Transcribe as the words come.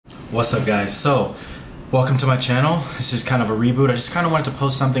What's up, guys? So welcome to my channel. This is kind of a reboot. I just kind of wanted to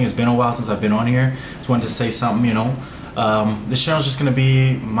post something. It's been a while since I've been on here. Just wanted to say something, you know. This channel is just gonna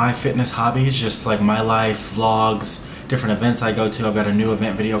be my fitness hobbies, just like my life, vlogs, different events I go to. I've got a new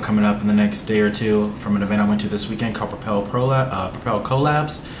event video coming up in the next day or two from an event I went to this weekend called Propel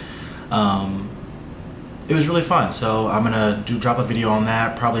Collabs. It was really fun, so I'm gonna drop a video on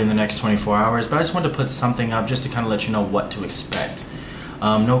that probably in the next 24 hours, but I just wanted to put something up just to kind of let you know what to expect.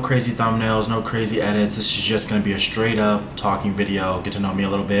 No crazy thumbnails, no crazy edits. This is just going to be a straight up talking video. Get to know me a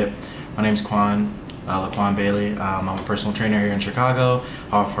little bit. My name's Laquan Bailey. I'm a personal trainer here in Chicago.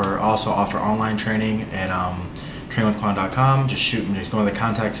 Also offer online training at trainwithquan.com. Just go to the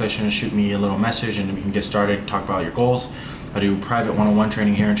contact section and shoot me a little message and we can get started, talk about your goals. I do private one-on-one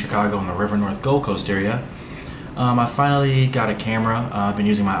training here in Chicago in the River North Gold Coast area. I finally got a camera. I've been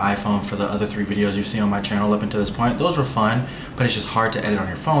using my iPhone for the other 3 videos you've seen on my channel up until this point. Those were fun, but it's just hard to edit on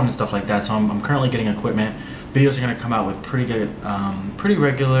your phone and stuff like that. So I'm currently getting equipment. Videos are going to come out with pretty good, pretty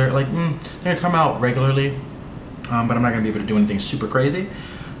regular, like they're going to come out regularly, but I'm not going to be able to do anything super crazy.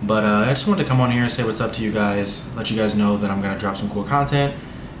 But I just wanted to come on here and say what's up to you guys, let you guys know that I'm going to drop some cool content.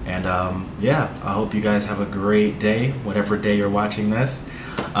 And yeah, I hope you guys have a great day, whatever day you're watching this.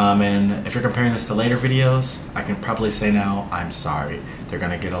 And if you're comparing this to later videos, I can probably say now, I'm sorry. They're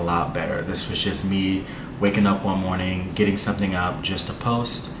gonna get a lot better. This was just me waking up one morning, getting something up just to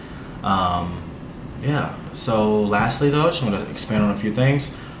post. Yeah, so lastly though, I just want to expand on a few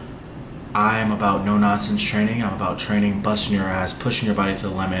things. I'm about no-nonsense training. I'm about training, busting your ass, pushing your body to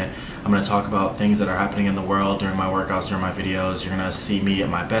the limit. I'm going to talk about things that are happening in the world during my workouts, during my videos. You're going to see me at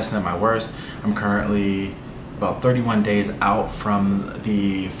my best and at my worst. I'm currently about 31 days out from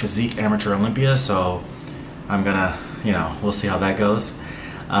the physique amateur Olympia, so I'm going to, you know, we'll see how that goes.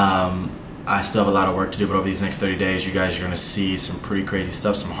 I still have a lot of work to do, but over these next 30 days, you guys are going to see some pretty crazy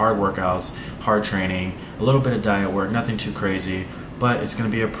stuff, some hard workouts, hard training, a little bit of diet work, nothing too crazy. But it's going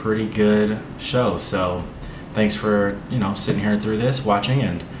to be a pretty good show. So thanks for, you know, sitting here through this, watching,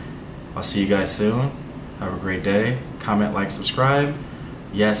 and I'll see you guys soon. Have a great day. Comment, like, subscribe.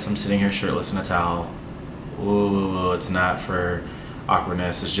 Yes, I'm sitting here shirtless in a towel. Ooh, it's not for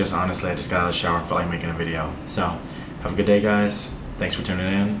awkwardness. It's just honestly, I just got out of the shower and felt like making a video. So have a good day, guys. Thanks for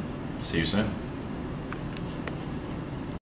tuning in. See you soon.